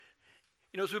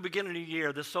You know, as we begin a new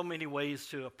year, there's so many ways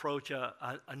to approach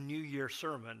a New Year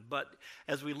sermon. But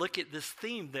as we look at this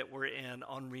theme that we're in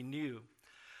on renew,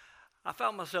 I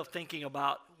found myself thinking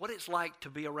about what it's like to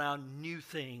be around new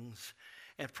things,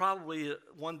 and probably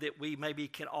one that we maybe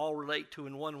can all relate to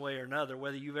in one way or another,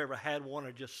 whether you've ever had one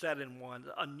or just sat in one,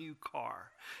 a new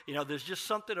car. You know, there's just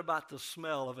something about the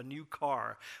smell of a new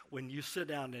car when you sit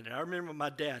down in it. I remember my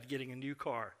dad getting a new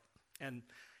car, and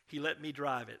he let me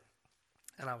drive it.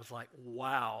 And I was like,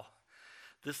 wow,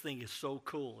 this thing is so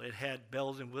cool. It had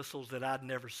bells and whistles that I'd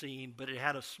never seen, but it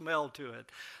had a smell to it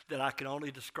that I can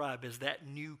only describe as that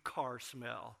new car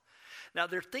smell. Now,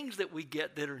 there are things that we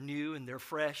get that are new and they're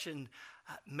fresh, and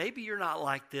maybe you're not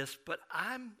like this, but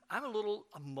I'm a little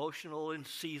emotional and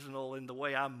seasonal in the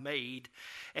way I'm made.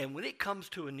 And when it comes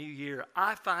to a new year,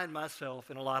 I find myself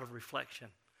in a lot of reflection.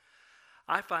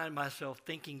 I find myself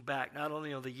thinking back not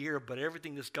only on the year, but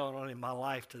everything that's gone on in my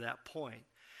life to that point.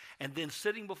 And then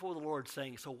sitting before the Lord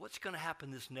saying, so what's going to happen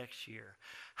this next year?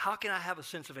 How can I have a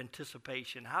sense of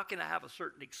anticipation? How can I have a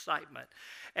certain excitement?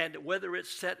 And whether it's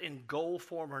set in goal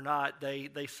form or not, they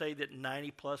say that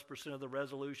 90+% of the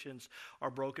resolutions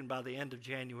are broken by the end of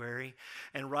January.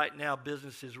 And right now,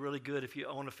 business is really good if you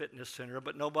own a fitness center,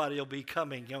 but nobody will be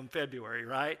coming in February,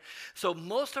 right? So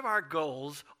most of our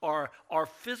goals are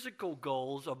physical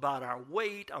goals about our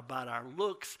weight, about our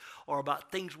looks, or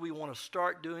about things we want to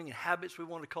start doing and habits we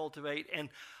want to cultivate. And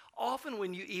often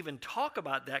when you even talk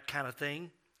about that kind of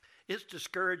thing, it's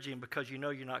discouraging because you know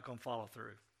you're not going to follow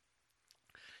through.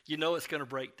 You know it's going to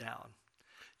break down.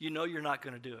 You know you're not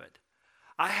going to do it.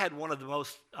 I had one of the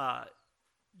most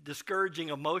discouraging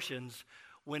emotions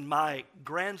when my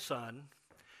grandson,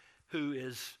 who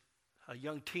is a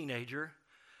young teenager,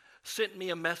 sent me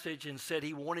a message and said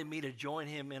he wanted me to join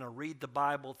him in a read the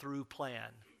Bible through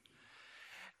plan.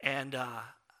 And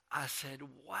I said,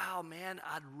 wow, man,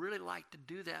 I'd really like to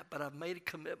do that, but I've made a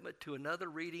commitment to another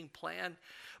reading plan.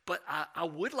 But I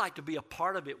would like to be a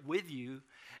part of it with you.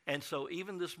 And so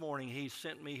even this morning, he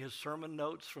sent me his sermon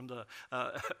notes from the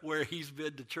where he's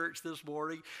been to church this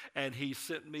morning, and he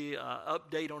sent me an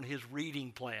update on his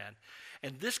reading plan.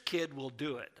 And this kid will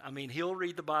do it. I mean, he'll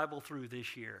read the Bible through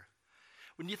this year.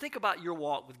 When you think about your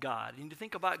walk with God, and you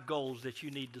think about goals that you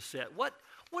need to set, what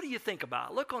do you think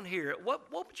about? Look on here.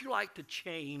 What would you like to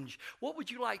change? What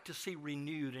would you like to see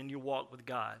renewed in your walk with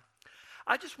God?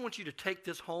 I just want you to take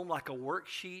this home like a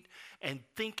worksheet and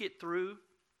think it through.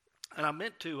 And I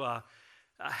meant to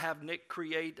have Nick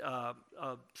create a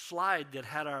slide that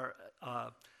had our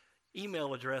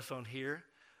email address on here,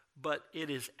 but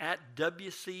it is at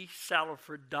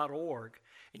wcsalaford.org.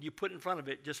 And you put in front of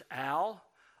it just Al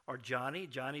or Johnny.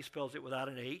 Johnny spells it without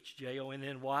an H, Jonny,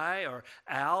 or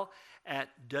Al at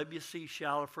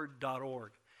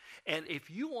wcsalaford.org. And if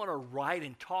you want to write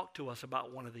and talk to us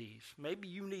about one of these, maybe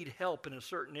you need help in a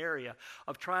certain area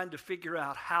of trying to figure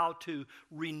out how to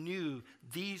renew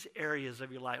these areas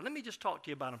of your life. Let me just talk to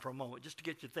you about them for a moment, just to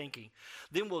get you thinking.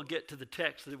 Then we'll get to the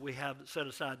text that we have set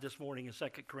aside this morning in 2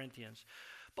 Corinthians.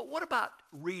 But what about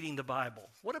reading the Bible?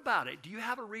 What about it? Do you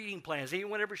have a reading plan? Has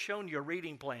anyone ever shown you a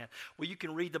reading plan where you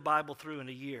can read the Bible through in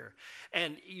a year?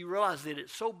 And you realize that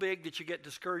it's so big that you get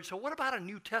discouraged. So what about a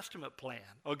New Testament plan,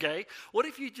 okay? What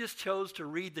if you just chose to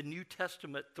read the New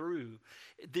Testament through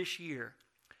this year?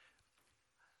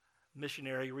 A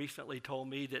missionary recently told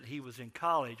me that he was in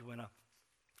college when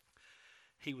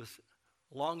he was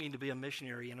longing to be a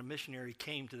missionary, and a missionary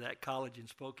came to that college and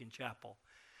spoke in chapel.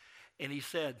 And he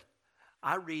said,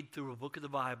 I read through a book of the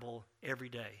Bible every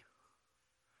day.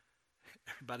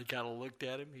 Everybody kind of looked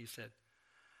at him. He said,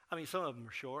 I mean, some of them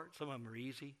are short, some of them are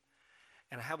easy.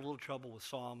 And I have a little trouble with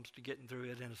Psalms to getting through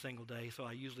it in a single day, so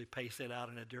I usually pace it out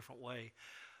in a different way.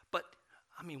 But,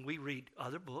 I mean, we read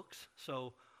other books,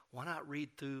 so why not read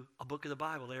through a book of the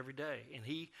Bible every day? And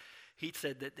he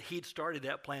said that he'd started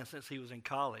that plan since he was in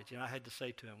college. And I had to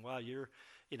say to him, wow, you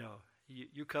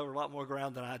cover a lot more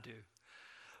ground than I do.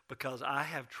 Because I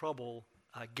have trouble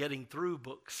getting through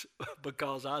books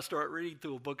because I start reading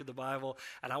through a book of the Bible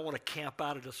and I want to camp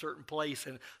out at a certain place.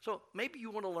 And so maybe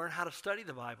you want to learn how to study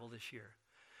the Bible this year.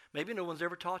 Maybe no one's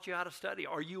ever taught you how to study,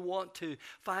 or you want to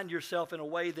find yourself in a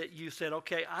way that you said,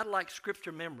 okay, I like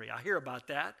scripture memory. I hear about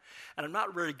that, and I'm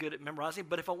not really good at memorizing,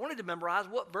 but if I wanted to memorize,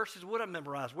 what verses would I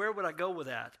memorize? Where would I go with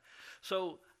that?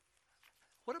 So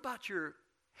what about your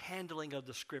handling of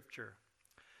the scripture?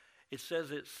 It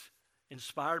says it's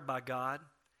inspired by God.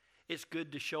 It's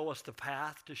good to show us the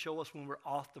path, to show us when we're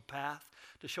off the path,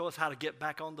 to show us how to get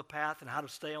back on the path and how to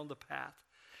stay on the path.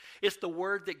 It's the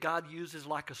word that God uses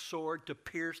like a sword to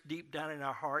pierce deep down in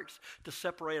our hearts, to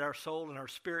separate our soul and our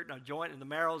spirit and our joint and the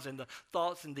marrows and the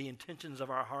thoughts and the intentions of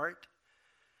our heart.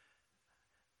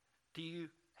 Do you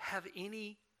have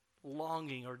any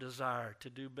longing or desire to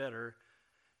do better,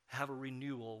 have a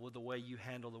renewal with the way you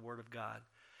handle the Word of God?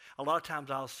 A lot of times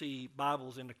I'll see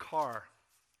Bibles in the car,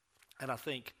 and I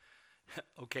think,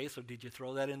 okay, so did you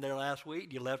throw that in there last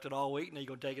week? You left it all week, and then you're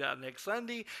going to take it out next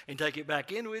Sunday and take it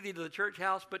back in with you to the church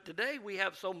house. But today we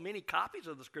have so many copies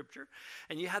of the Scripture,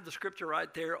 and you have the Scripture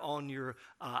right there on your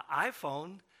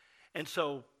iPhone. And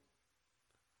so,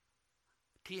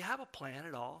 do you have a plan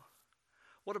at all?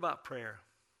 What about prayer?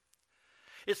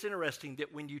 It's interesting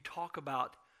that when you talk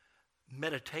about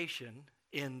meditation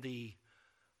in the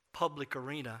public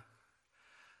arena,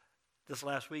 this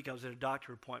last week I was at a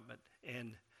doctor appointment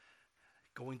and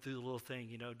going through the little thing,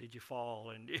 did you fall?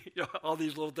 And all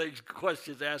these little things,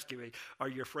 questions asking me, are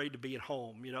you afraid to be at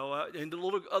home? And the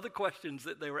little other questions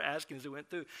that they were asking as they went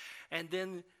through. And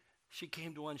then she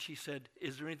came to one, she said,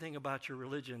 is there anything about your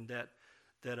religion that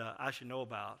I should know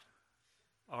about?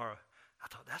 Or I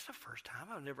thought, that's the first time.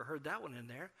 I've never heard that one in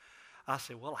there. I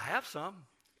said, well, I have some.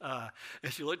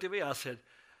 And she looked at me, I said,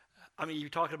 you're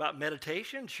talking about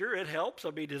meditation? Sure, it helps.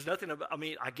 There's nothing about,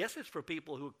 I guess it's for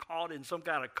people who are caught in some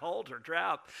kind of cult or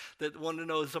trap that want to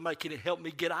know if somebody can help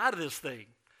me get out of this thing.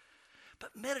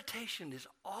 But meditation is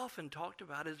often talked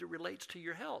about as it relates to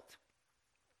your health.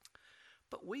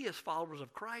 But we as followers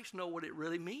of Christ know what it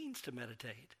really means to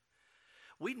meditate.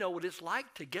 We know what it's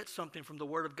like to get something from the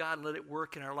Word of God and let it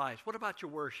work in our lives. What about your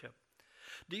worship?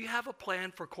 Do you have a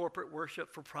plan for corporate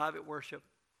worship, for private worship?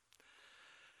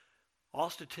 All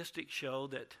statistics show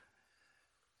that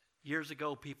years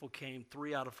ago people came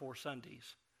 3 out of 4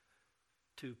 Sundays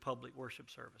to public worship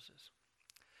services.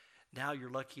 Now you're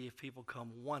lucky if people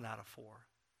come 1 out of 4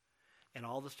 in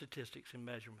all the statistics and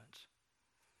measurements.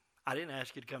 I didn't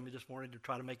ask you to come here this morning to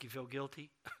try to make you feel guilty,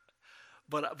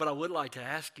 but I would like to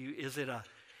ask you, is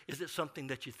it something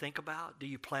that you think about? Do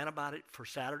you plan about it for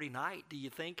Saturday night? Do you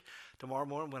think tomorrow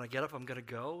morning when I get up I'm going to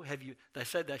go? They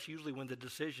said that's usually when the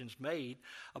decision's made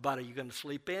about are you going to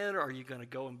sleep in or are you going to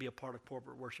go and be a part of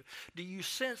corporate worship? Do you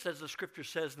sense, as the Scripture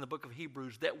says in the book of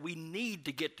Hebrews, that we need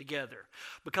to get together?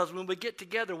 Because when we get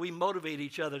together, we motivate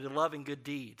each other to love and good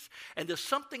deeds. And there's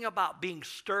something about being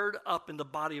stirred up in the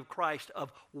body of Christ,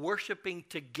 of worshiping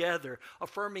together,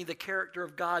 affirming the character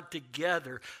of God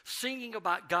together, singing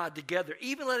about God together,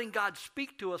 even letting God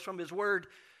speak to us from His Word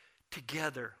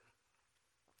together.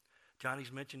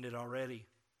 Johnny's mentioned it already.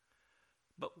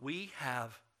 But we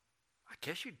have, I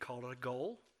guess you'd call it a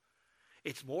goal.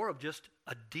 It's more of just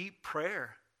a deep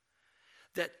prayer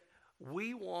that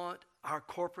we want our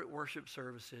corporate worship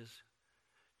services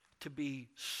to be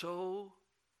so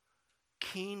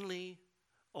keenly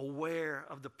aware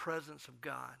of the presence of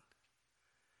God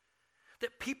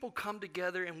that people come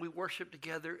together and we worship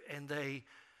together and they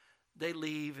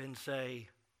leave and say,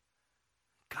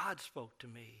 God spoke to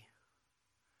me.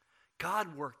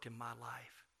 God worked in my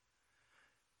life.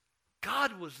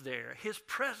 God was there. His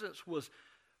presence was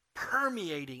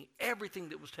permeating everything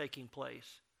that was taking place.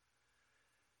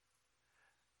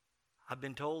 I've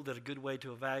been told that a good way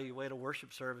to evaluate a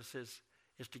worship service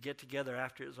is to get together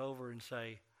after it's over and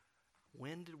say,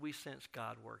 when did we sense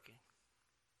God working?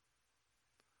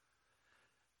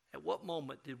 At what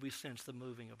moment did we sense the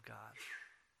moving of God?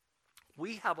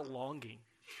 We have a longing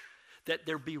that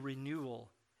there be renewal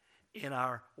in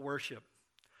our worship.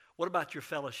 What about your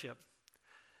fellowship?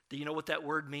 Do you know what that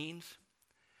word means?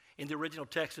 In the original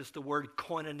text, it's the word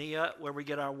koinonia, where we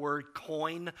get our word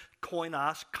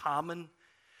koinos, common.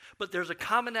 But there's a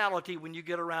commonality when you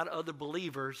get around other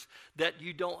believers that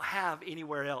you don't have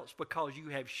anywhere else because you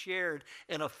have shared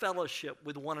in a fellowship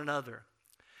with one another.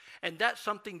 And that's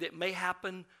something that may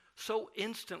happen so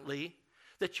instantly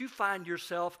that you find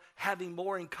yourself having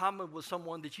more in common with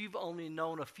someone that you've only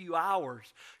known a few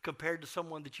hours compared to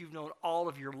someone that you've known all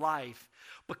of your life,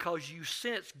 because you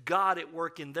sense God at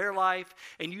work in their life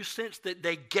and you sense that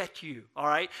they get you, all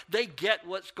right? They get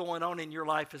what's going on in your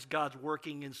life as God's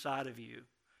working inside of you.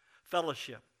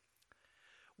 Fellowship.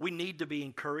 We need to be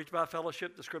encouraged by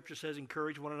fellowship. The Scripture says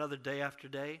encourage one another day after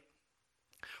day.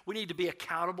 We need to be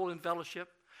accountable in fellowship,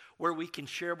 where we can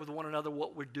share with one another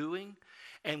what we're doing,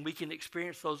 and we can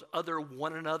experience those other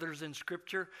one another's in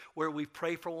Scripture, where we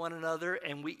pray for one another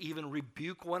and we even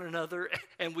rebuke one another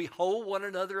and we hold one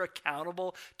another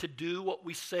accountable to do what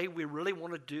we say we really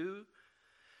want to do.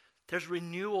 There's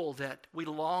renewal that we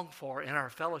long for in our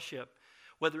fellowship,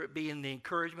 whether it be in the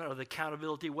encouragement or the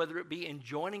accountability, whether it be in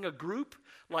joining a group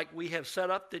like we have set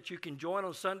up that you can join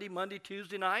on Sunday, Monday,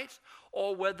 Tuesday nights,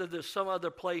 or whether there's some other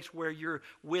place where you're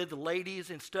with ladies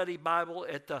and study Bible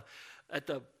at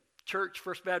the Church,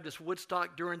 First Baptist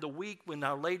Woodstock, during the week when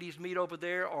our ladies meet over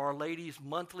there, or our ladies'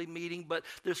 monthly meeting, but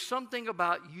there's something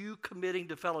about you committing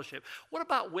to fellowship. What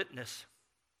about witness?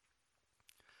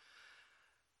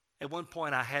 At one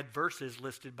point, I had verses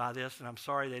listed by this, and I'm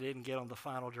sorry they didn't get on the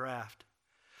final draft.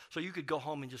 So you could go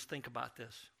home and just think about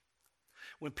this.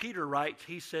 When Peter writes,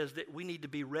 he says that we need to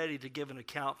be ready to give an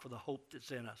account for the hope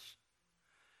that's in us.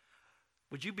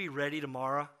 Would you be ready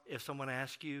tomorrow if someone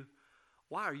asks you,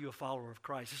 why are you a follower of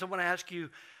Christ? If someone asks you,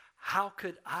 how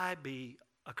could I be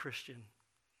a Christian?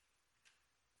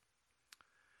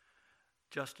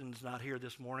 Justin's not here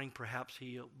this morning. Perhaps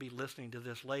he'll be listening to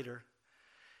this later.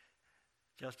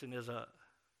 Justin is a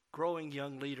growing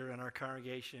young leader in our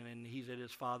congregation, and he's at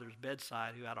his father's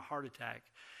bedside who had a heart attack,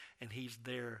 and he's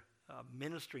there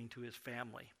ministering to his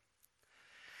family.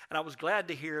 And I was glad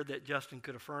to hear that Justin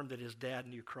could affirm that his dad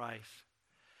knew Christ.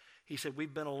 He said,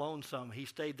 we've been alone some. He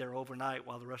stayed there overnight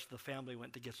while the rest of the family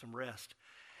went to get some rest.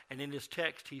 And in his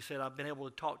text, he said, I've been able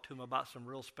to talk to him about some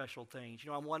real special things.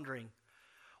 I'm wondering,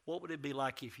 what would it be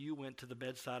like if you went to the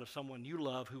bedside of someone you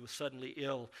love who was suddenly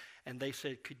ill, and they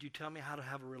said, could you tell me how to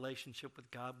have a relationship with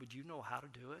God? Would you know how to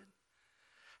do it?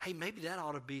 Hey, maybe that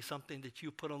ought to be something that you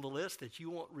put on the list that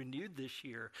you want renewed this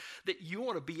year, that you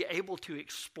want to be able to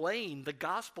explain the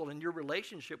gospel and your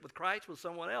relationship with Christ with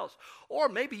someone else. Or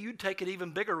maybe you'd take an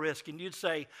even bigger risk and you'd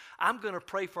say, I'm going to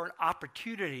pray for an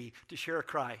opportunity to share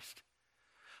Christ.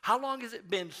 How long has it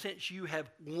been since you have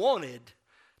wanted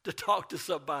to talk to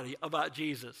somebody about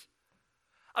Jesus?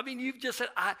 I mean, you've just said,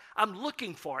 I'm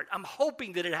looking for it. I'm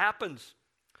hoping that it happens.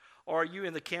 Or are you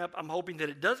in the camp, I'm hoping that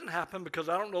it doesn't happen because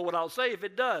I don't know what I'll say if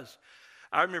it does.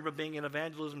 I remember being in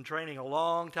evangelism training a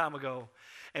long time ago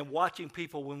and watching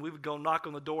people when we would go knock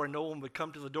on the door and no one would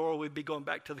come to the door, we'd be going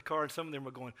back to the car and some of them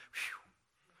were going,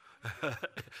 phew.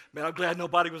 Man, I'm glad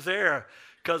nobody was there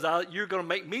because you're going to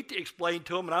make me explain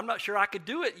to them and I'm not sure I could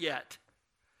do it yet.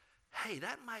 Hey,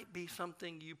 that might be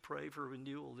something you pray for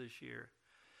renewal this year.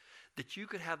 That you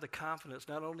could have the confidence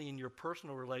not only in your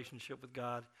personal relationship with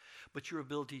God, but your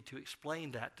ability to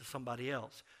explain that to somebody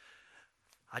else.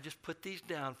 I just put these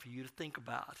down for you to think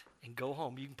about and go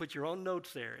home. You can put your own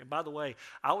notes there. And by the way,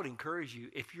 I would encourage you,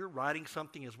 if you're writing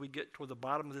something as we get toward the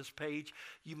bottom of this page,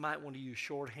 you might want to use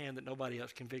shorthand that nobody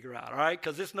else can figure out, all right?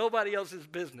 Because it's nobody else's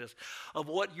business of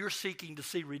what you're seeking to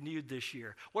see renewed this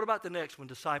year. What about the next one,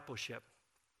 discipleship?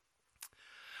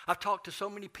 I've talked to so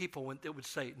many people that would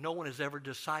say, no one has ever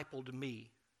discipled me.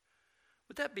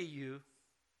 Would that be you?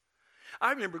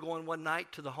 I remember going one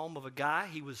night to the home of a guy.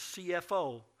 He was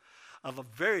CFO of a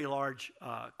very large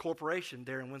corporation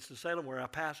there in Winston-Salem where I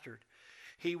pastored.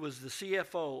 He was the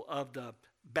CFO of the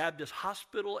Baptist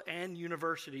Hospital and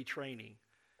University Training.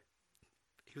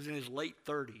 He was in his late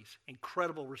 30s.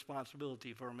 Incredible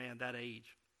responsibility for a man that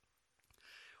age.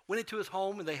 Went into his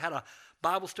home and they had a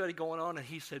Bible study going on and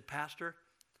he said, Pastor,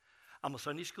 I'm a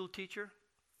Sunday school teacher.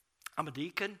 I'm a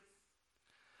deacon.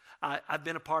 I've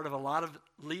been a part of a lot of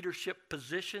leadership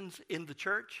positions in the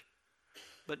church,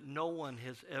 but no one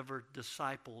has ever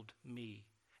discipled me.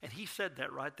 And he said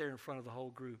that right there in front of the whole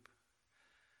group.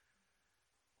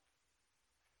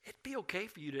 It'd be okay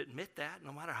for you to admit that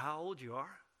no matter how old you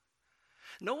are.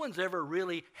 No one's ever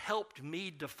really helped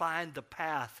me define the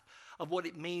path of what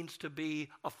it means to be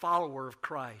a follower of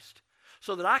Christ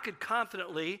so that I could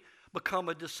confidently become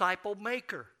a disciple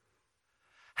maker.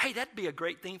 Hey, that'd be a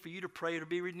great thing for you to pray to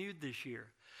be renewed this year.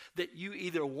 That you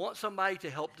either want somebody to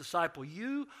help disciple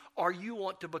you or you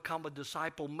want to become a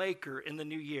disciple maker in the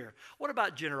new year. What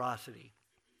about generosity?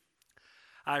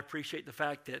 I appreciate the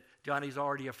fact that Johnny's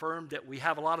already affirmed that we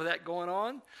have a lot of that going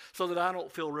on so that I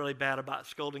don't feel really bad about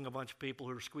scolding a bunch of people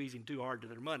who are squeezing too hard to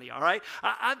their money, all right?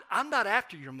 I'm not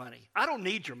after your money. I don't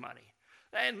need your money.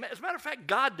 And as a matter of fact,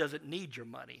 God doesn't need your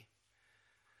money.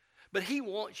 But he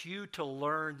wants you to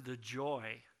learn the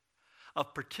joy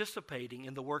of participating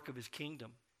in the work of his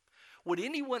kingdom. Would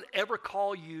anyone ever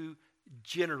call you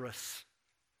generous?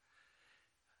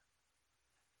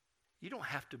 You don't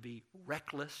have to be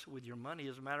reckless with your money.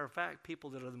 As a matter of fact, people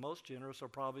that are the most generous are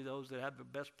probably those that have the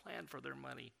best plan for their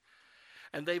money.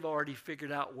 And they've already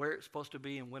figured out where it's supposed to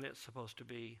be and when it's supposed to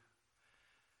be.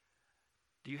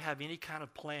 Do you have any kind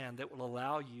of plan that will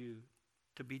allow you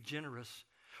to be generous?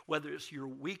 Whether it's your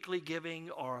weekly giving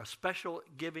or a special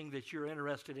giving that you're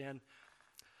interested in.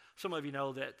 Some of you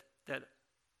know that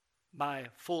my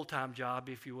full-time job,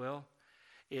 if you will,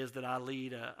 is that I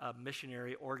lead a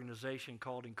missionary organization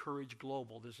called Encourage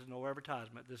Global. This is no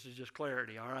advertisement. This is just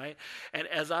clarity, all right? And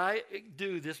as I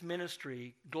do this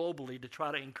ministry globally to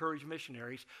try to encourage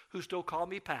missionaries who still call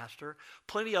me pastor,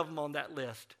 plenty of them on that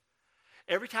list,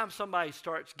 Every time somebody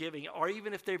starts giving, or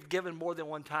even if they've given more than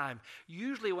one time,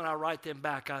 usually when I write them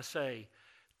back, I say,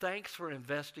 thanks for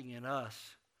investing in us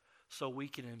so we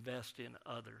can invest in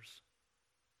others.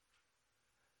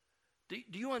 Do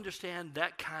you understand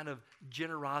that kind of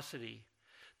generosity,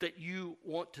 that you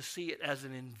want to see it as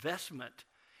an investment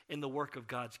in the work of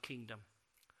God's kingdom?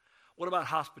 What about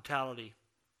hospitality?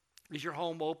 Is your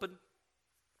home open?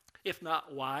 If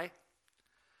not, why?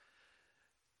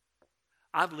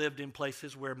 I've lived in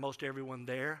places where most everyone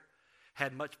there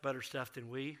had much better stuff than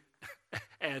we.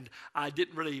 And I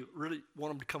didn't really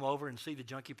want them to come over and see the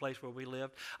junky place where we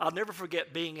lived. I'll never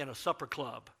forget being in a supper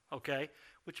club, okay?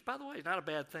 Which, by the way, is not a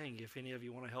bad thing if any of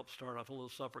you want to help start off a little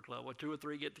supper club. Where 2 or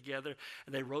 3 get together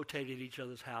and they rotate at each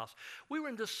other's house. We were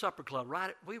in this supper club,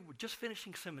 right? We were just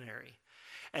finishing seminary.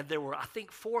 And there were, I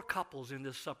think, 4 couples in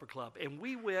this supper club. And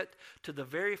we went to the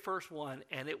very first one,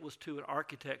 and it was to an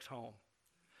architect's home.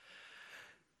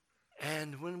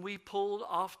 And when we pulled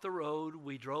off the road,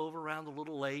 we drove around the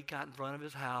little lake out in front of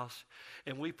his house,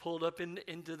 and we pulled up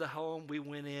into the home. We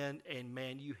went in, and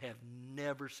man, you have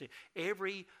never seen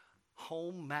every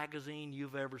home magazine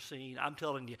you've ever seen. I'm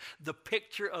telling you, the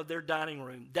picture of their dining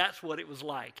room, that's what it was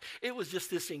like. It was just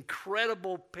this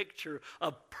incredible picture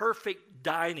of perfect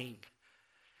dining.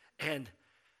 And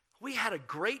we had a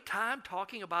great time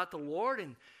talking about the Lord,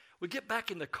 and we get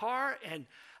back in the car, and,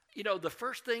 you know, the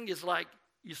first thing is like,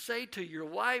 you say to your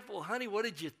wife, well, honey, what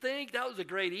did you think? That was a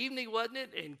great evening, wasn't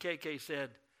it? And KK said,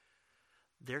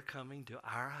 they're coming to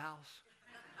our house?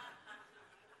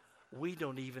 We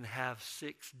don't even have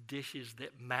 6 dishes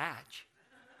that match.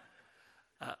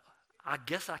 I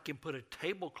guess I can put a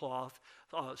tablecloth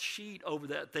sheet over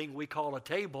that thing we call a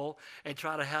table and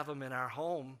try to have them in our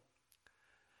home.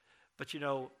 But, you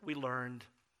know, we learned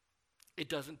it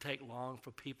doesn't take long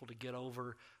for people to get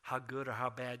over how good or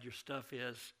how bad your stuff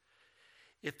is.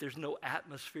 If there's no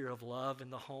atmosphere of love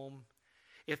in the home,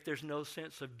 if there's no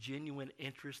sense of genuine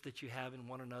interest that you have in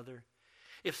one another,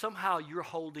 if somehow you're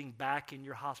holding back in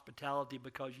your hospitality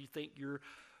because you think your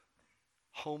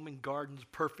home and garden's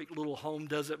perfect little home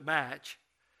doesn't match,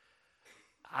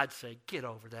 I'd say get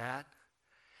over that.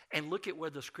 And look at where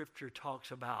the scripture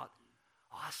talks about.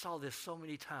 Oh, I saw this so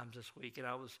many times this week, and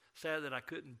I was sad that I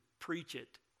couldn't preach it.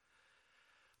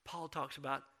 Paul talks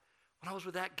about, when I was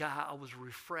with that guy, I was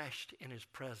refreshed in his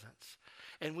presence.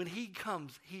 And when he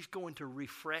comes, he's going to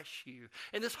refresh you.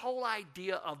 And this whole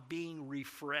idea of being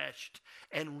refreshed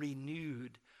and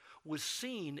renewed was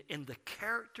seen in the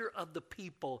character of the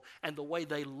people and the way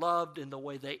they loved and the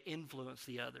way they influenced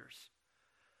the others.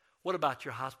 What about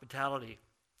your hospitality?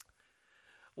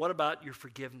 What about your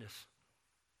forgiveness?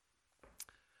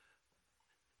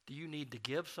 Do you need to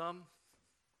give some?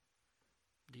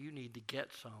 Do you need to get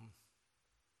some?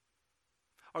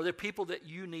 Are there people that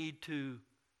you need to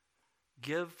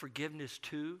give forgiveness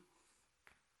to?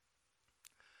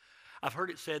 I've heard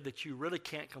it said that you really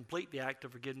can't complete the act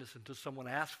of forgiveness until someone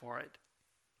asks for it.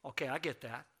 Okay, I get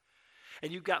that.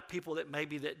 And you've got people that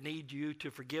maybe that need you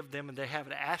to forgive them and they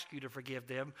haven't asked you to forgive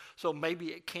them, so maybe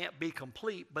it can't be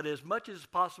complete. But as much as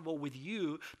possible with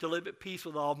you to live at peace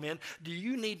with all men, do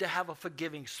you need to have a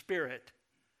forgiving spirit?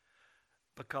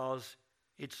 Because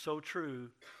it's so true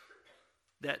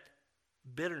that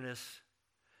bitterness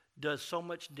does so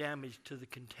much damage to the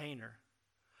container,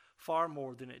 far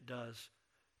more than it does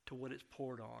to what it's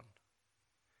poured on.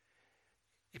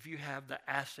 If you have the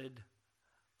acid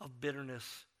of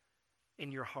bitterness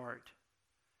in your heart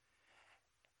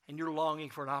and you're longing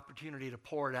for an opportunity to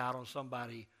pour it out on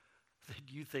somebody that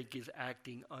you think is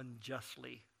acting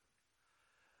unjustly,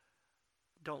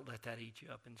 don't let that eat you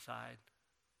up inside.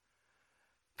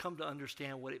 Come to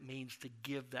understand what it means to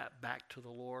give that back to the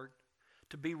Lord,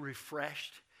 to be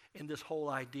refreshed in this whole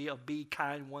idea of be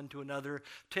kind one to another,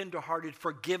 tenderhearted,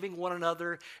 forgiving one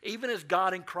another, even as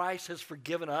God in Christ has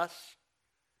forgiven us.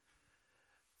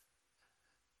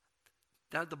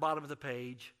 Down at the bottom of the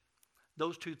page,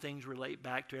 those 2 things relate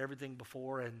back to everything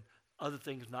before and other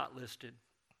things not listed.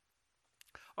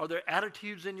 Are there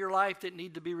attitudes in your life that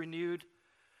need to be renewed?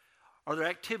 Are there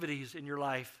activities in your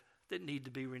life that need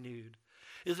to be renewed?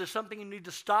 Is there something you need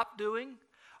to stop doing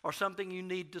or something you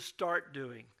need to start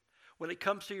doing? When it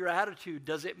comes to your attitude,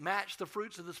 does it match the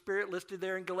fruits of the Spirit listed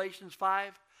there in Galatians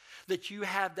 5? That you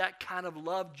have that kind of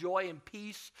love, joy, and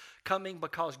peace coming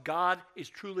because God is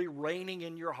truly reigning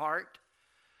in your heart?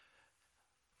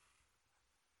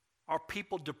 Are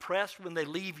people depressed when they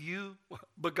leave you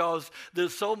because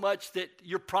there's so much that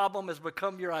your problem has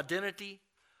become your identity?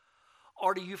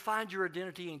 Or do you find your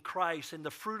identity in Christ and the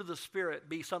fruit of the Spirit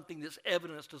be something that's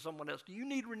evidence to someone else? Do you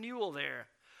need renewal there?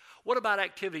 What about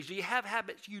activities? Do you have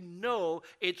habits you know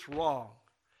it's wrong?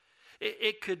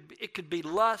 It could be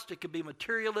lust. It could be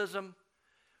materialism.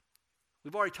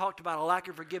 We've already talked about a lack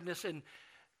of forgiveness. And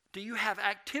do you have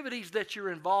activities that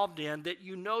you're involved in that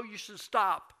you know you should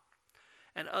stop,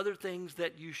 and other things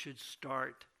that you should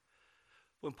start?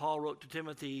 When Paul wrote to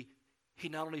Timothy, he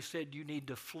not only said you need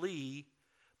to flee,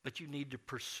 but you need to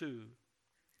pursue.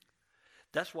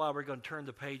 That's why we're going to turn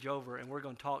the page over, and we're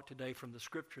going to talk today from the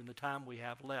Scripture in the time we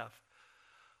have left,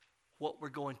 what we're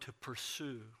going to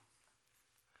pursue.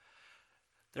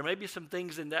 There may be some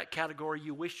things in that category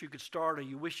you wish you could start or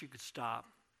you wish you could stop.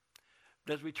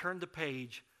 But as we turn the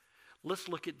page, let's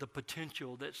look at the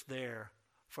potential that's there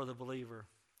for the believer.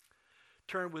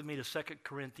 Turn with me to 2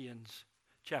 Corinthians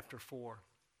chapter 4.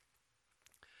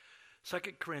 2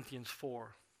 Corinthians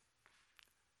 4.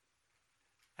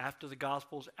 After the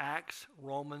Gospels, Acts,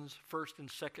 Romans, 1st and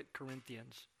 2nd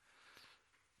Corinthians.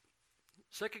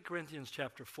 2 Corinthians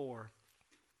chapter 4.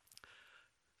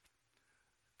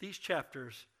 These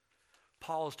chapters,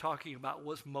 Paul is talking about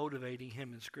what's motivating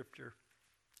him in Scripture.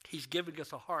 He's giving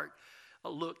us a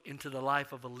look into the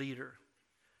life of a leader.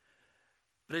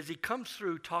 But as he comes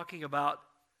through talking about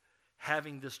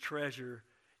having this treasure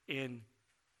in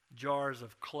jars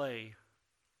of clay,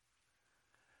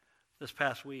 this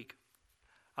past week,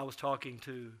 I was talking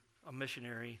to a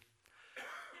missionary.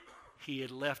 He had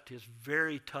left his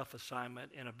very tough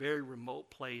assignment in a very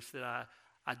remote place that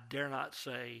I dare not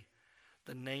say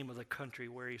the name of the country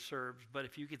where he serves. But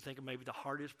if you can think of maybe the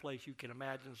hardest place you can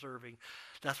imagine serving,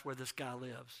 that's where this guy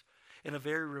lives, in a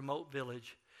very remote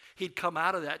village. He'd come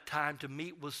out of that time to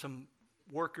meet with some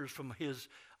workers from his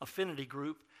affinity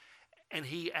group, and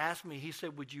he asked me, he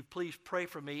said, would you please pray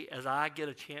for me as I get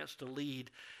a chance to lead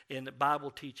in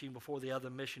Bible teaching before the other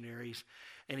missionaries.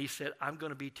 And he said, I'm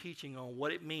going to be teaching on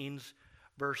what it means,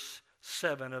 verse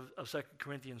 7 of 2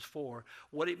 Corinthians 4,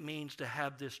 what it means to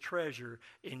have this treasure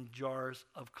in jars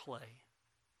of clay.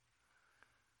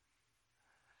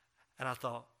 And I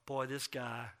thought, boy, this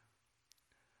guy,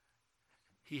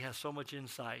 he has so much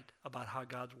insight about how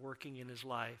God's working in his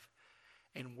life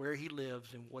and where he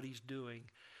lives and what he's doing,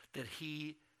 that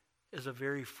he is a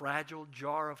very fragile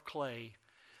jar of clay,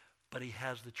 but he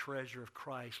has the treasure of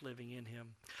Christ living in him.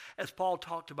 As Paul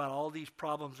talked about all these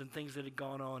problems and things that had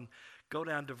gone on, go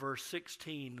down to verse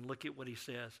 16 and look at what he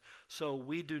says. So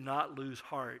we do not lose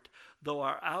heart. Though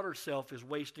our outer self is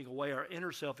wasting away, our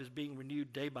inner self is being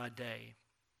renewed day by day.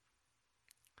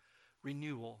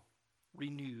 Renewal,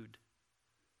 renewed.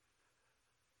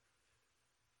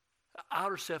 The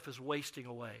outer self is wasting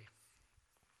away.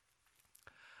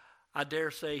 I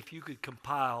dare say if you could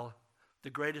compile the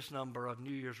greatest number of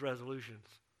New Year's resolutions,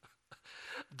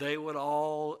 they would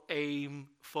all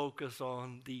focus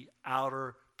on the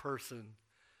outer person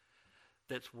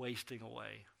that's wasting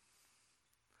away.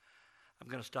 I'm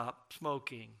going to stop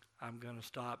smoking. I'm going to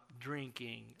stop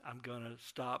drinking. I'm going to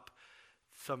stop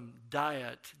some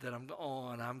diet that I'm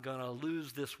on. I'm going to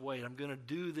lose this weight. I'm going to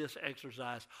do this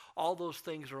exercise. All those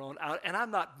things are on out, and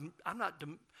I'm not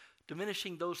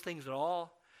diminishing those things at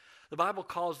all. The Bible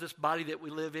calls this body that we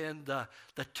live in the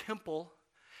temple.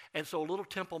 And so a little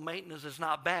temple maintenance is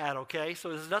not bad, okay? So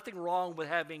there's nothing wrong with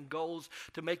having goals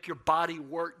to make your body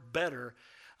work better.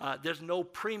 There's no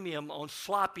premium on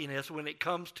sloppiness when it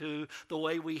comes to the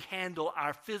way we handle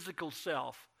our physical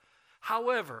self.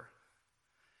 However,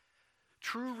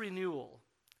 true renewal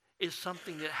is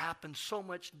something that happens so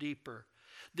much deeper,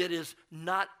 that is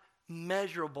not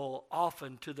measurable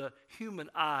often to the human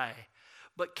eye,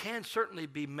 but can certainly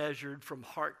be measured from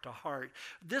heart to heart.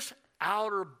 This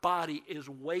outer body is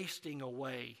wasting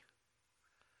away.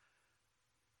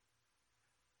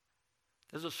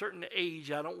 There's a certain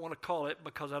age, I don't want to call it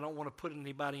because I don't want to put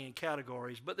anybody in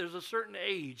categories, but there's a certain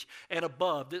age and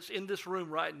above that's in this room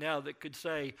right now that could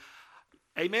say,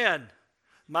 amen,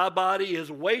 my body is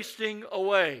wasting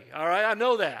away. All right, I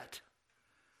know that.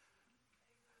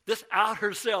 This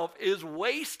outer self is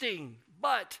wasting,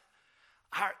 but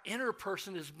our inner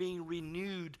person is being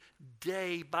renewed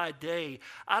day by day.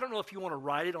 I don't know if you want to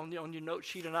write it on your note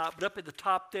sheet or not, but up at the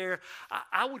top there,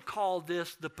 I would call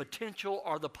this the potential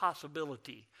or the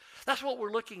possibility. That's what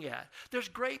we're looking at. There's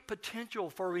great potential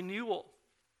for renewal.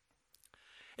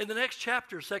 In the next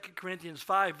chapter, 2 Corinthians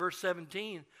 5, verse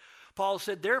 17, Paul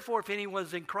said, therefore, if anyone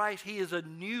is in Christ, he is a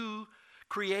new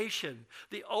creation.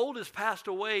 The old has passed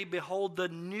away. Behold, the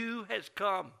new has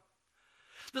come.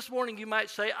 This morning you might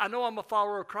say, I know I'm a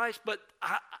follower of Christ, but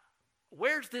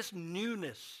where's this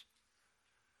newness?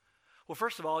 Well,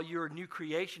 first of all, you're a new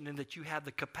creation in that you have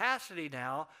the capacity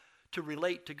now to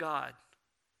relate to God.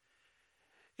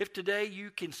 If today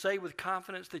you can say with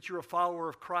confidence that you're a follower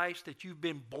of Christ, that you've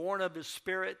been born of His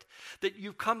Spirit, that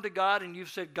you've come to God and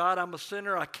you've said, God, I'm a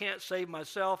sinner. I can't save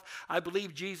myself. I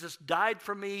believe Jesus died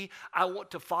for me. I want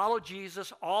to follow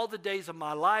Jesus all the days of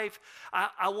my life.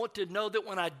 I want to know that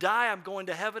when I die, I'm going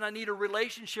to heaven. I need a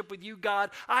relationship with you,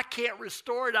 God. I can't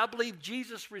restore it. I believe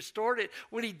Jesus restored it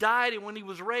when He died and when He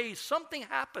was raised. Something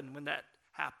happened when that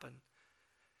happened.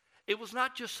 It was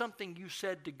not just something you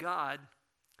said to God.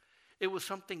 It was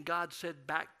something God said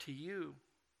back to you.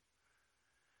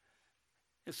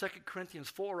 In 2 Corinthians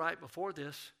 4, right before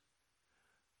this,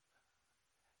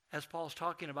 as Paul's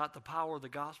talking about the power of the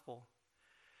gospel,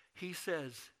 he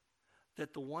says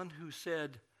that the one who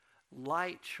said,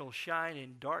 light shall shine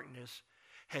in darkness,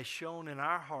 has shone in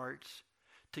our hearts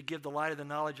to give the light of the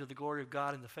knowledge of the glory of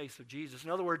God in the face of Jesus.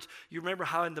 In other words, you remember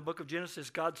how in the book of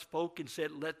Genesis, God spoke and said,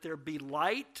 let there be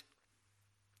light?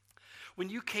 When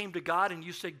you came to God and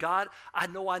you said, God, I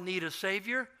know I need a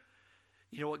Savior,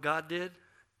 you know what God did?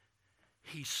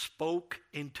 He spoke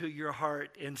into your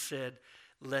heart and said,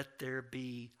 let there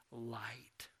be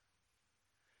light.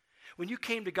 When you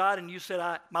came to God and you said,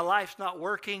 my life's not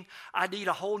working, I need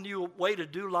a whole new way to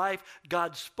do life,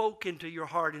 God spoke into your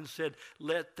heart and said,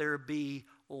 let there be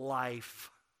life.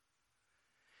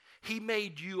 He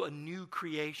made you a new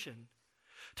creation.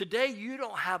 Today, you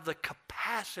don't have the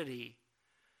capacity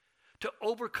to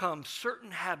overcome certain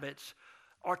habits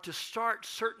or to start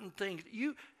certain things.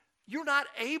 You're not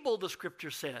able, the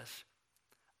Scripture says,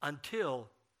 until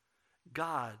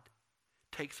God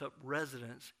takes up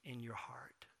residence in your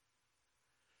heart.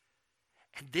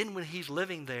 And then when He's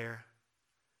living there,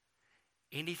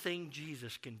 anything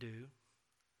Jesus can do,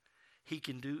 He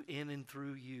can do in and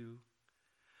through you,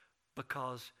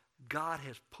 because God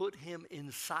has put Him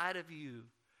inside of you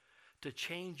to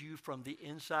change you from the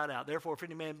inside out. Therefore, if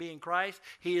any man be in Christ,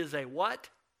 he is a what?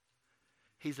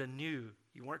 He's a new.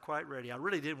 You weren't quite ready. I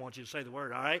really did want you to say the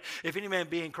word, all right? If any man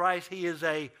be in Christ, he is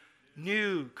a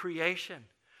new creation.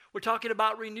 We're talking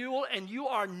about renewal, and you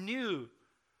are new,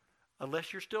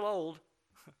 unless you're still old,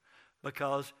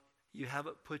 because you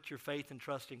haven't put your faith and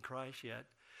trust in Christ yet.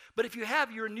 But if you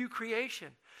have, you're a new creation.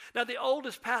 Now, the old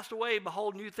has passed away,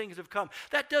 behold, new things have come.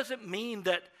 That doesn't mean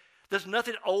that there's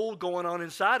nothing old going on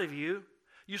inside of you.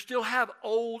 You still have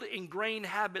old ingrained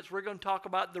habits. We're going to talk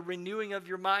about the renewing of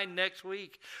your mind next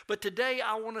week. But today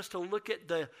I want us to look at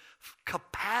the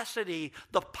capacity,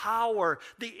 the power,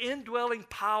 the indwelling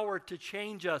power to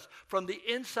change us from the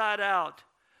inside out.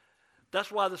 That's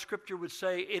why the Scripture would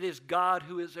say it is God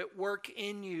who is at work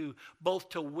in you, both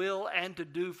to will and to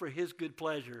do for His good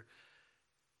pleasure.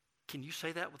 Can you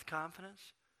say that with confidence?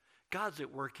 God's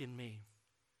at work in me.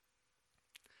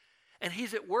 And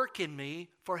He's at work in me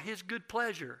for His good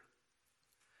pleasure.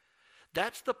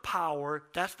 That's the power,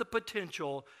 that's the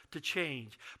potential to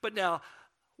change. But now,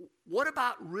 what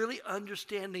about really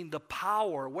understanding the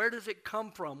power? Where does it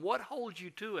come from? What holds you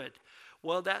to it?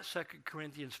 Well, that's 2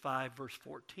 Corinthians 5, verse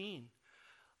 14.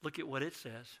 Look at what it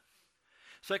says.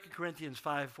 2 Corinthians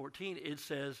 5:14, it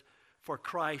says, for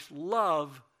Christ's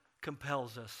love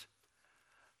compels us.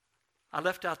 I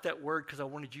left out that word because I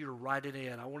wanted you to write it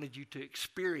in. I wanted you to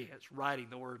experience writing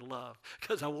the word love,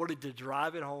 because I wanted to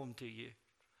drive it home to you.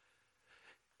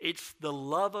 It's the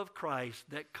love of Christ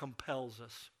that compels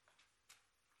us.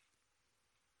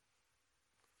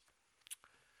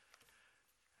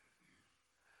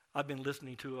 I've been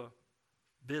listening to a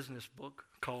business book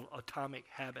called Atomic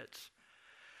Habits.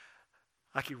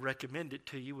 I can recommend it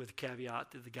to you with a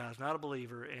caveat that the guy's not a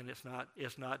believer and it's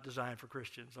not designed for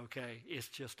Christians, okay? It's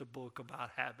just a book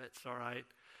about habits, all right?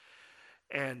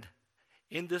 And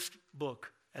in this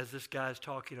book, as this guy's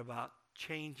talking about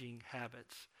changing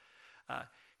habits,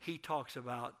 he talks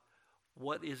about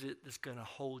what is it that's going to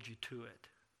hold you to it?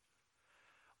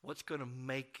 What's going to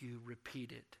make you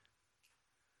repeat it?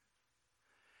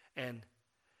 And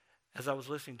as I was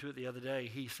listening to it the other day,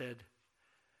 he said,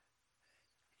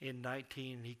 in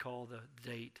 19, he called the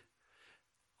date,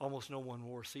 almost no one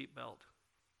wore a seatbelt.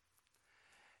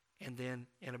 And then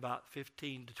in about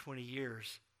 15 to 20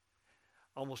 years,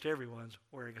 almost everyone's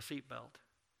wearing a seatbelt.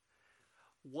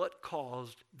 What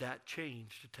caused that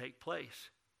change to take place?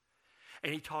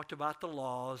 And he talked about the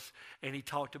laws, and he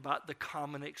talked about the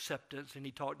common acceptance, and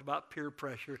he talked about peer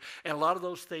pressure, and a lot of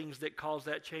those things that caused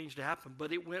that change to happen.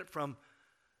 But it went from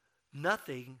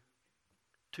nothing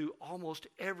to almost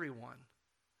everyone.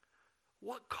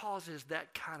 What causes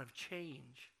that kind of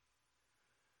change?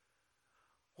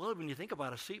 Well, when you think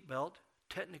about a seatbelt,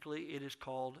 technically it is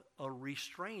called a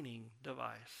restraining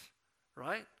device,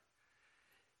 right?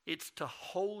 It's to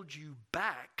hold you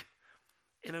back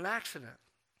in an accident.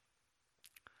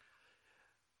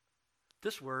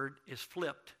 This word is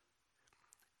flipped.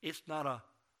 It's not a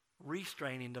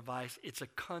restraining device, it's a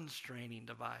constraining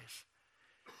device.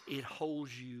 It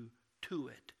holds you to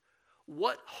it.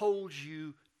 What holds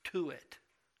you to it?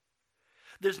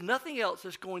 There's nothing else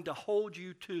that's going to hold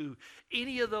you to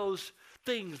any of those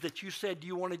things that you said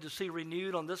you wanted to see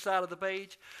renewed on this side of the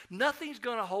page. Nothing's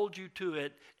going to hold you to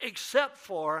it except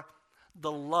for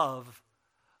the love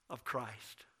of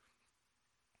Christ.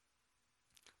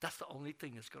 That's the only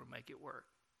thing that's going to make it work.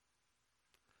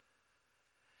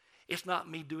 It's not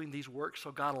me doing these works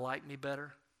so God will like me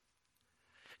better.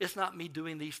 It's not me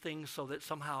doing these things so that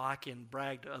somehow I can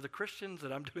brag to other Christians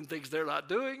that I'm doing things they're not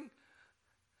doing.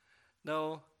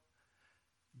 No,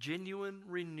 genuine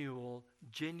renewal,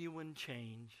 genuine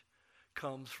change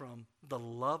comes from the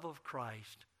love of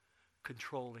Christ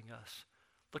controlling us.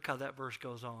 Look how that verse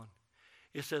goes on.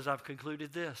 It says, I've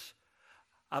concluded this.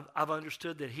 I've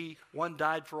understood that one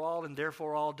died for all, and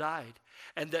therefore all died.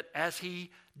 And that as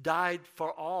he died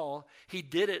for all, he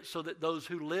did it so that those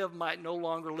who live might no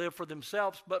longer live for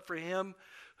themselves, but for him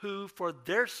who for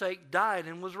their sake died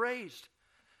and was raised.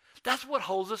 That's what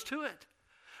holds us to it.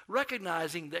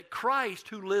 Recognizing that Christ,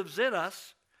 who lives in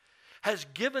us, has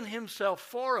given himself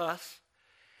for us,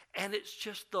 and it's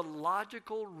just the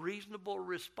logical, reasonable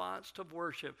response to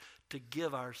worship to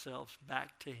give ourselves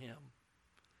back to him.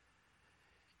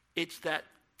 It's that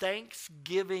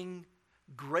thanksgiving,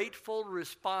 grateful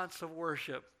response of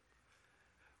worship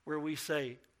where we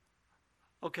say,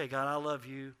 okay, God, I love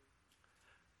you,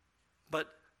 but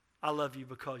I love you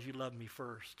because you love me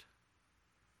first.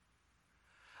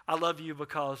 I love you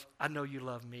because I know you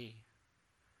love me.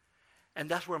 And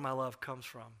that's where my love comes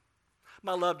from.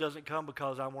 My love doesn't come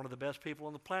because I'm one of the best people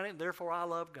on the planet, and therefore I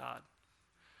love God.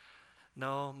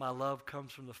 No, my love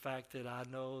comes from the fact that I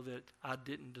know that I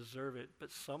didn't deserve it, but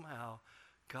somehow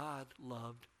God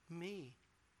loved me.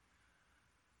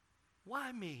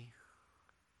 Why me?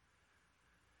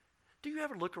 Do you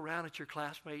ever look around at your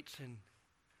classmates and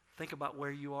think about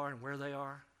where you are and where they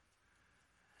are?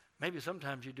 Maybe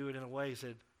sometimes you do it in a way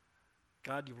that,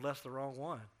 God, you've left the wrong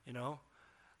one, you know.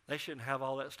 They shouldn't have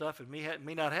all that stuff and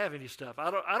me not have any stuff.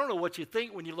 I don't know what you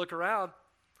think when you look around.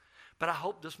 But I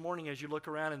hope this morning as you look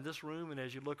around in this room and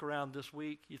as you look around this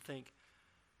week, you think,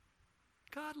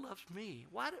 God loves me.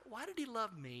 Why did he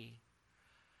love me?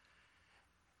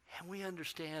 And we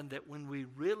understand that when we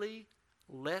really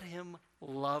let him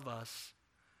love us,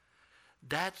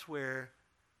 that's where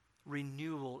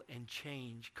renewal and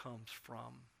change comes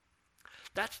from.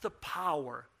 That's the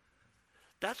power.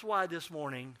 That's why this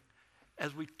morning,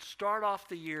 as we start off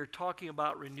the year talking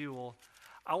about renewal,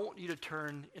 I want you to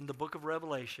turn in the book of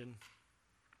Revelation.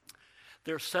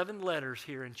 There are 7 letters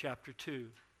here in chapter 2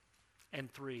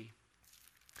 and 3.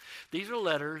 These are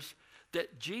letters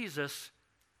that Jesus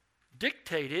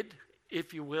dictated,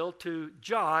 if you will, to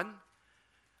John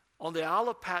on the Isle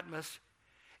of Patmos.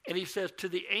 And he says, to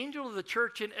the angel of the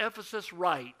church in Ephesus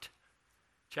write,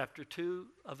 chapter 2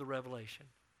 of the Revelation.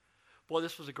 Boy,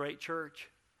 this was a great church.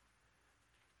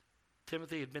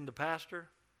 Timothy had been the pastor.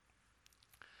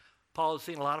 Paul had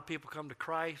seen a lot of people come to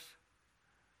Christ.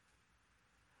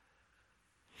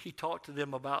 He talked to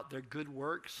them about their good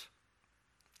works,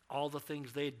 all the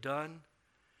things they had done,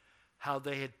 how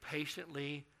they had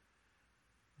patiently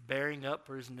bearing up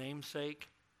for his name's sake,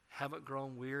 haven't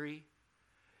grown weary.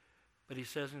 But he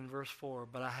says in verse 4,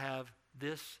 but I have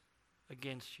this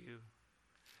against you.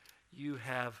 You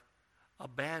have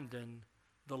abandoned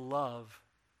the love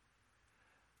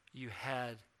you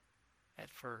had at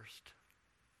first.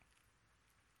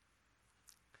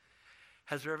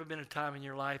 Has there ever been a time in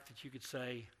your life that you could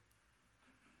say,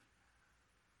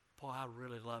 boy, I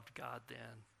really loved God then?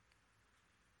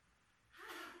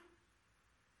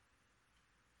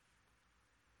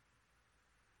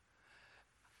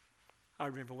 I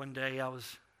remember one day I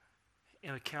was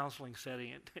in a counseling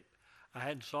setting. I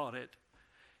hadn't sought it.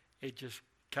 It just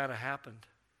kind of happened.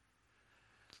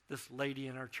 This lady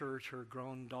in our church, her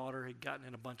grown daughter, had gotten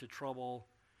in a bunch of trouble.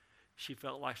 She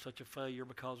felt like such a failure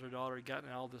because her daughter had gotten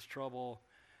in all this trouble.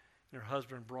 And her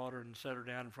husband brought her and set her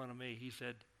down in front of me. He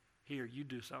said, here, you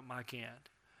do something I can't.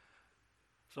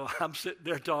 So I'm sitting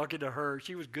there talking to her.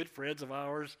 She was good friends of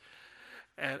ours.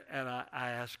 And I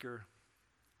asked her,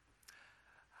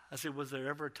 I said, was there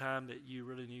ever a time that you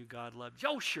really knew God loved you?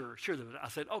 Oh, sure there was. I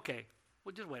said, okay,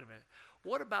 well, just wait a minute.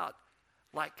 What about,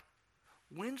 like,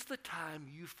 when's the time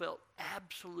you felt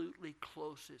absolutely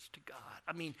closest to God?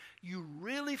 I mean, you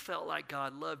really felt like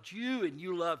God loved you and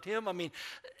you loved him. I mean,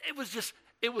 it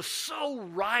was so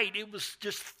right. It was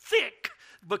just thick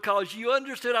because you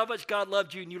understood how much God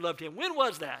loved you and you loved him. When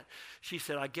was that? She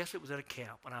said, I guess it was at a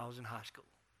camp when I was in high school.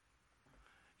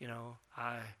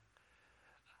 I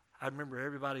remember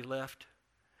everybody left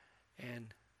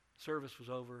and service was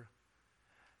over,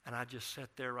 and I just sat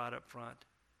there right up front,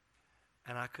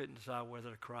 and I couldn't decide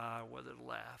whether to cry or whether to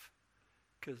laugh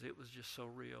because it was just so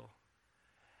real,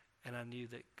 and I knew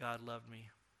that God loved me.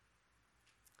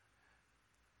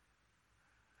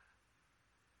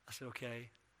 I said, okay,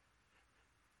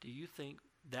 do you think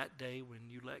that day when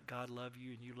you let God love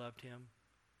you and you loved him,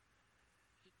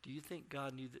 do you think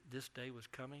God knew that this day was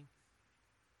coming?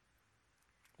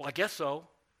 Well, I guess so.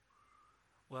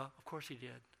 Well, of course he did.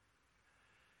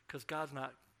 Because God's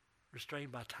not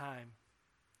restrained by time.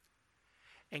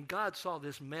 And God saw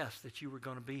this mess that you were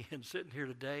going to be in sitting here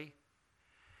today,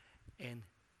 and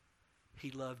he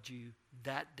loved you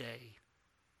that day.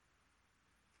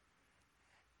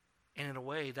 And in a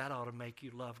way, that ought to make you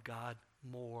love God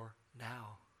more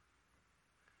now.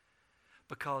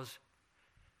 Because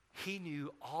he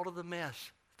knew all of the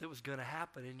mess that was going to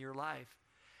happen in your life.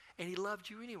 And he loved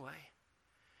you anyway.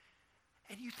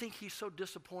 And you think he's so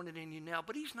disappointed in you now,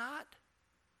 but he's not.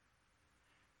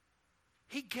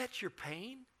 He gets your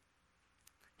pain.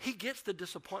 He gets the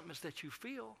disappointments that you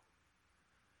feel.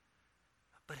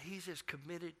 But he's as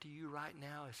committed to you right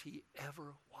now as he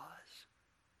ever was.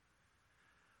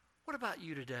 What about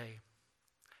you today?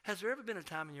 Has there ever been a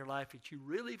time in your life that you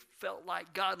really felt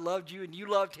like God loved you and you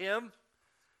loved him?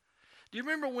 Do you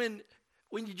remember when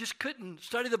you just couldn't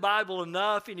study the Bible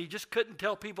enough and you just couldn't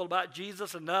tell people about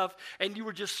Jesus enough and you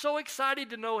were just so excited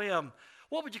to know him?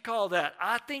 What would you call that?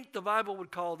 I think the Bible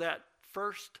would call that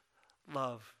first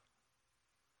love.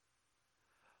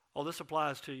 Oh, this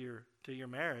applies to your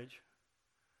marriage.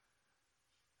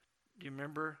 Do you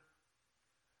remember?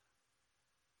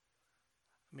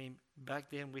 I mean,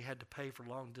 back then we had to pay for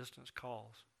long-distance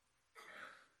calls.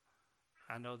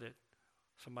 I know that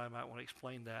somebody might want to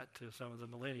explain that to some of the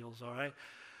millennials, all right?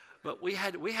 But we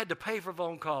had to pay for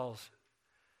phone calls.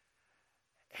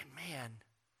 And man,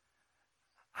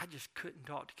 I just couldn't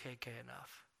talk to KK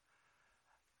enough.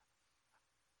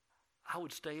 I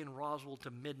would stay in Roswell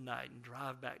to midnight and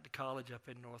drive back to college up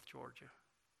in North Georgia.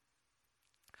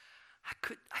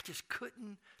 I just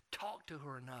couldn't talk to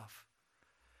her enough.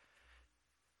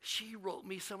 She wrote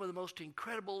me some of the most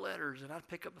incredible letters, and I'd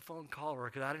pick up the phone and call her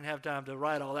because I didn't have time to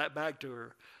write all that back to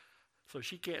her. So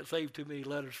she can't save too many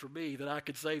letters for me that I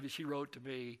could say that she wrote to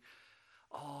me.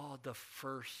 Oh, the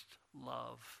first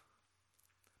love.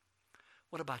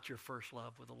 What about your first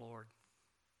love with the Lord?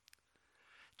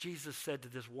 Jesus said to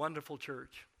this wonderful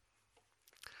church,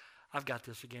 I've got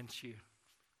this against you.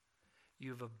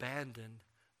 You've abandoned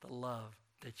the love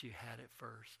that you had at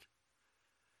first.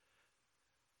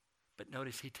 But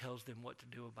notice he tells them what to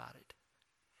do about it.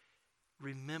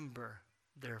 Remember,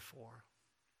 therefore.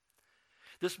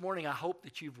 This morning, I hope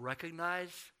that you've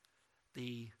recognized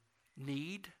the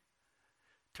need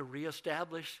to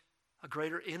reestablish a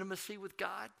greater intimacy with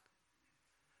God.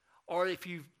 Or if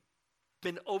you've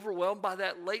been overwhelmed by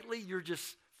that lately, you're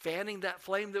just fanning that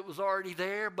flame that was already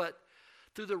there, but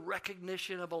through the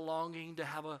recognition of a longing to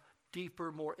have a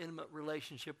deeper, more intimate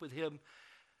relationship with him,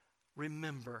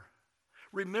 remember.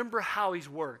 Remember how he's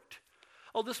worked.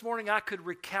 Oh, this morning I could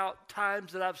recount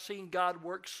times that I've seen God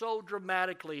work so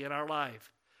dramatically in our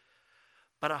life.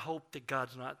 But I hope that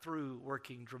God's not through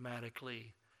working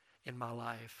dramatically in my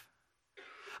life.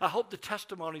 I hope the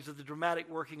testimonies of the dramatic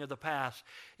working of the past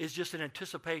is just an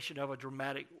anticipation of a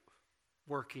dramatic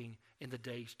working in the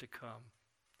days to come.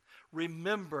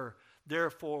 Remember,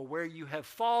 therefore, where you have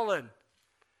fallen.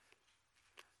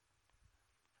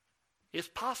 It's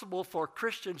possible for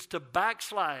Christians to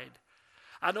backslide.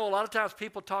 I know a lot of times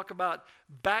people talk about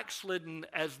backslidden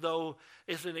as though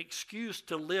it's an excuse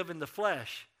to live in the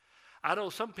flesh. I know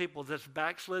some people that's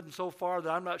backslidden so far that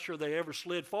I'm not sure they ever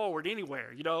slid forward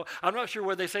anywhere. I'm not sure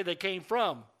where they say they came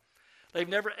from. They've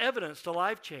never evidenced a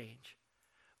life change.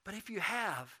 But if you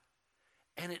have,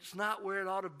 and it's not where it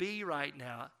ought to be right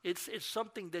now, it's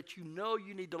something that you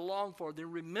need to long for, then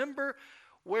remember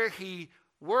where he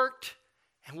worked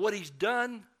and what he's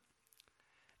done,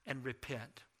 and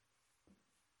repent.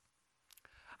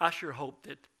 I sure hope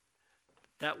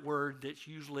that word that's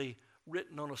usually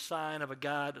written on a sign of a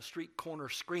guy at a street corner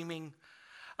screaming,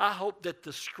 I hope that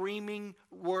the screaming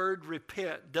word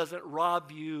repent doesn't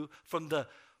rob you from the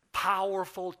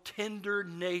powerful, tender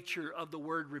nature of the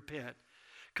word repent.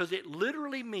 Because it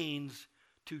literally means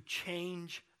to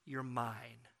change your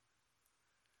mind.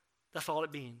 That's all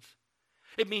it means.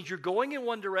 It means you're going in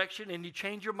one direction and you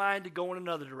change your mind to go in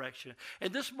another direction.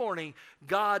 And this morning,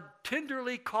 God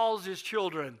tenderly calls his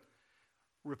children,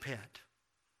 repent.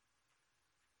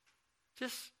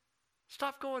 Just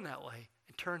stop going that way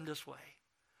and turn this way.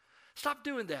 Stop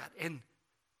doing that and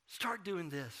Start doing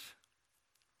this.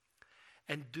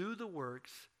 And do the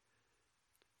works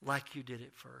like you did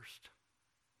it first.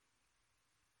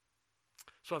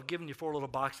 So I've given you 4 little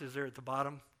boxes there at the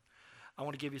bottom. I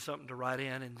want to give you something to write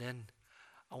in, and then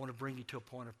I want to bring you to a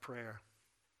point of prayer.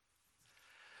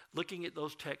 Looking at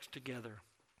those texts together,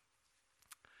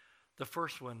 the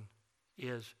first one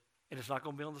is, and it's not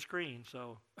going to be on the screen,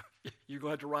 so you're going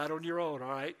to have to write on your own, all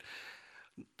right?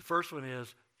 The first one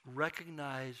is,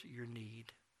 recognize your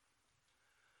need.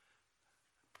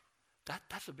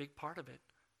 That's a big part of it.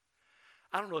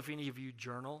 I don't know if any of you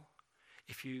journal,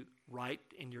 if you write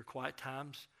in your quiet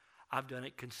times. I've done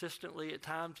it consistently at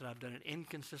times, and I've done it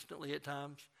inconsistently at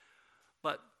times.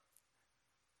 But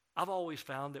I've always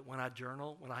found that when I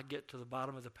journal, when I get to the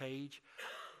bottom of the page,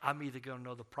 I'm either going to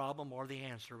know the problem or the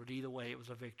answer, but either way, it was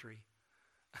a victory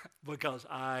because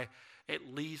I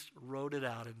at least wrote it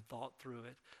out and thought through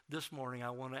it. This morning, I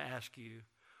want to ask you,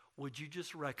 would you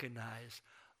just recognize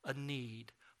a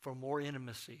need for more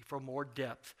intimacy, for more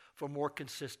depth, for more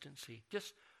consistency?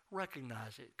 Just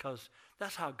recognize it, because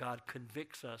that's how God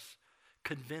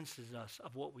convinces us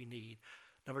of what we need.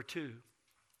 Number 2,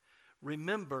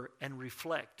 remember and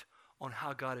reflect on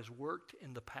how God has worked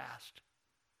in the past.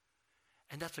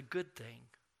 And that's a good thing,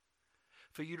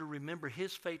 for you to remember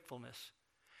his faithfulness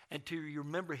and to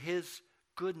remember his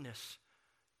goodness.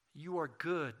 You are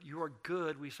good. You are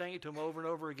good. We sang it to him over and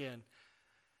over again.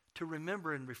 To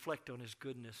remember and reflect on his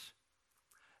goodness.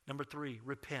 Number 3,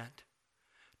 repent.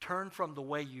 Turn from the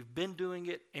way you've been doing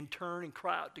it and turn and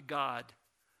cry out to God.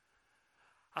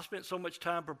 I spent so much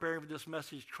time preparing for this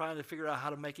message trying to figure out how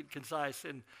to make it concise,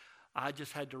 and I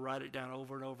just had to write it down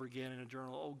over and over again in a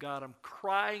journal. Oh God, I'm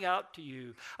crying out to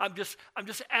you. I'm just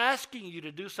asking you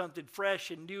to do something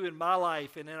fresh and new in my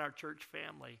life and in our church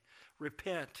family.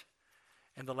 Repent.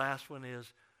 And the last one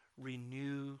is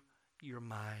renew your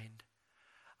mind.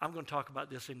 I'm going to talk about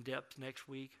this in depth next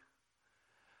week.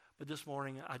 But this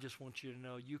morning, I just want you to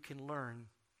know you can learn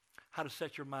how to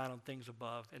set your mind on things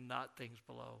above and not things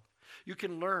below. You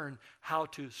can learn how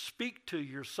to speak to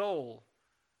your soul.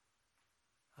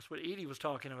 That's what Edie was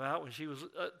talking about when she was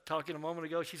talking a moment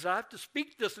ago. She said, I have to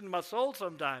speak this into my soul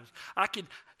sometimes. I can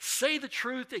say the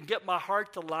truth and get my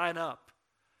heart to line up.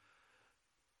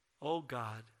 Oh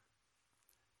God,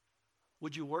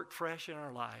 would you work fresh in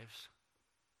our lives?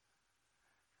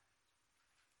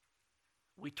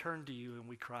 We turn to you and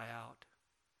we cry out.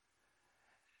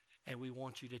 And we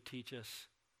want you to teach us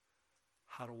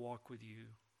how to walk with you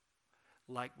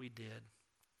like we did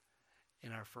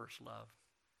in our first love.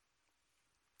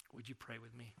 Would you pray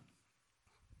with me?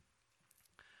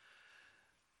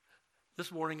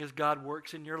 This morning, as God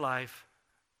works in your life,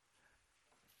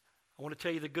 I want to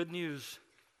tell you the good news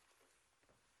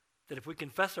that if we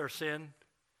confess our sin,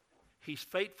 he's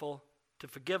faithful to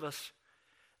forgive us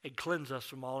and cleanse us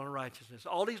from all unrighteousness.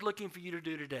 All he's looking for you to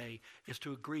do today is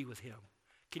to agree with him.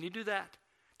 Can you do that?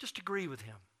 Just agree with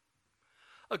him.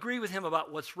 Agree with him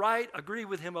about what's right. Agree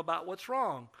with him about what's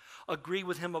wrong. Agree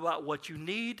with him about what you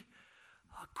need.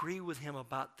 Agree with him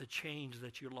about the change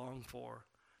that you long for.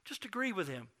 Just agree with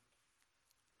him.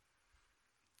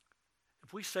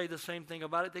 If we say the same thing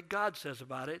about it that God says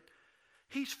about it,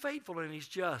 he's faithful and he's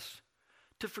just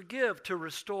to forgive, to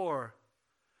restore,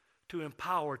 to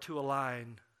empower, to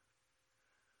align.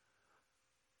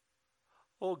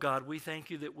 Oh God, we thank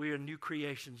you that we are new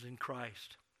creations in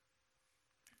Christ.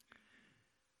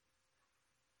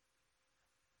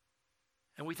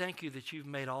 And we thank you that you've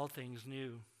made all things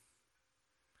new.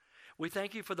 We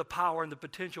thank you for the power and the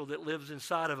potential that lives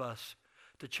inside of us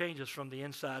to change us from the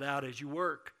inside out as you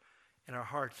work in our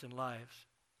hearts and lives.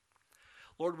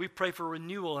 Lord, we pray for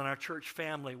renewal in our church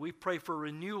family. We pray for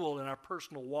renewal in our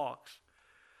personal walks.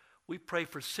 We pray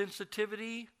for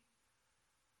sensitivity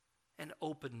and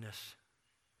openness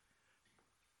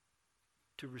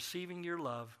to receiving your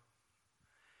love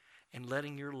and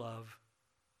letting your love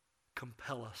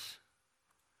compel us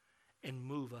and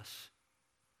move us.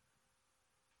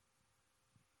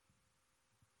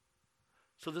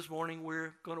 So this morning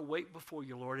we're going to wait before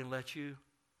you, Lord, and let you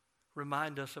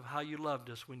remind us of how you loved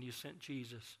us when you sent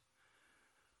Jesus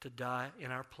to die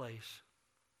in our place.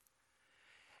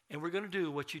 And we're going to do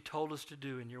what you told us to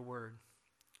do in your word.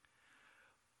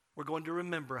 We're going to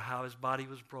remember how his body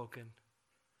was broken.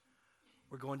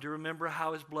 We're going to remember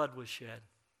how his blood was shed.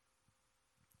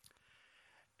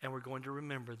 And we're going to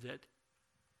remember that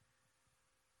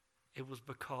it was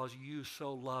because you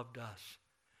so loved us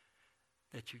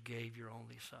that you gave your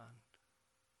only son.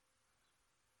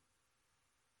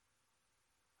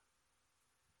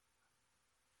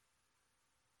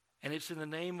 And it's in the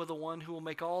name of the one who will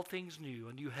make all things new,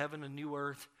 a new heaven, a new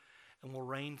earth, and will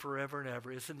reign forever and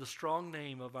ever. It's in the strong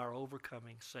name of our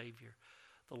overcoming Savior,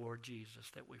 the Lord Jesus,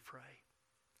 that we pray.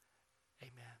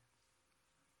 Amen.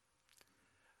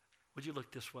 Would you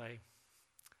look this way?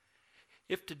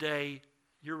 If today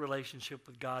your relationship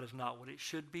with God is not what it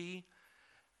should be,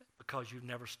 because you've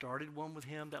never started one with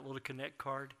him, that little connect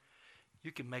card,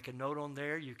 you can make a note on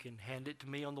there. You can hand it to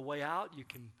me on the way out. You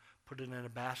can put it in a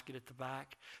basket at the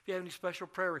back. If you have any special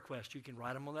prayer requests, you can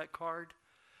write them on that card.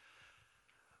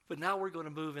 But now we're going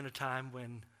to move in a time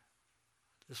when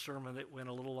the sermon that went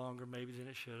a little longer maybe than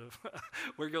it should have,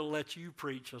 we're going to let you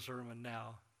preach a sermon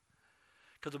now.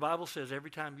 Because the Bible says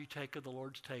every time you take of the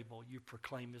Lord's table, you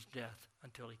proclaim his death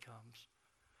until he comes.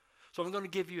 So I'm going to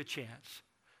give you a chance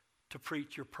to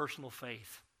preach your personal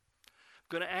faith.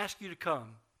 I'm going to ask you to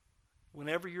come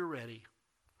whenever you're ready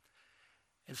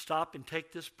and stop and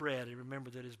take this bread and remember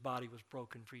that his body was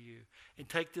broken for you. And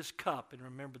take this cup and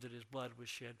remember that his blood was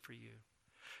shed for you.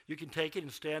 You can take it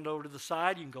and stand over to the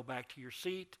side. You can go back to your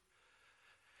seat.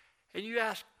 And you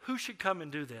ask, who should come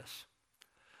and do this?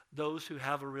 Those who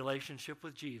have a relationship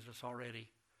with Jesus already.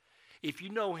 If you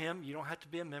know him, you don't have to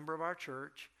be a member of our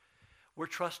church. We're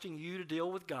trusting you to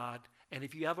deal with God. And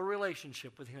if you have a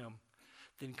relationship with him,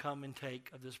 then come and take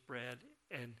of this bread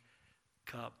and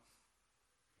cup.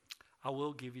 I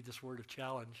will give you this word of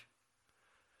challenge.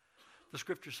 The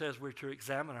scripture says we're to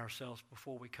examine ourselves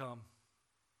before we come.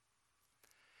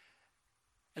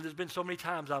 And there's been so many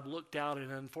times I've looked out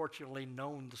and unfortunately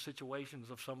known the situations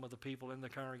of some of the people in the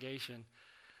congregation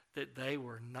that they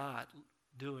were not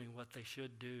doing what they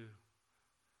should do.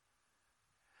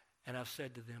 And I've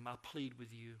said to them, I plead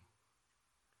with you,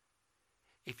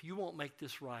 if you won't make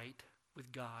this right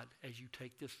with God as you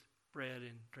take this bread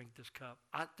and drink this cup,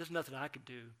 there's nothing I could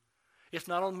do. It's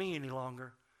not on me any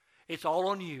longer. It's all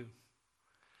on you.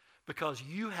 Because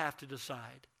you have to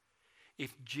decide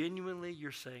if genuinely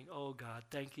you're saying, oh God,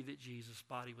 thank you that Jesus'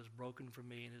 body was broken for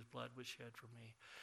me and his blood was shed for me.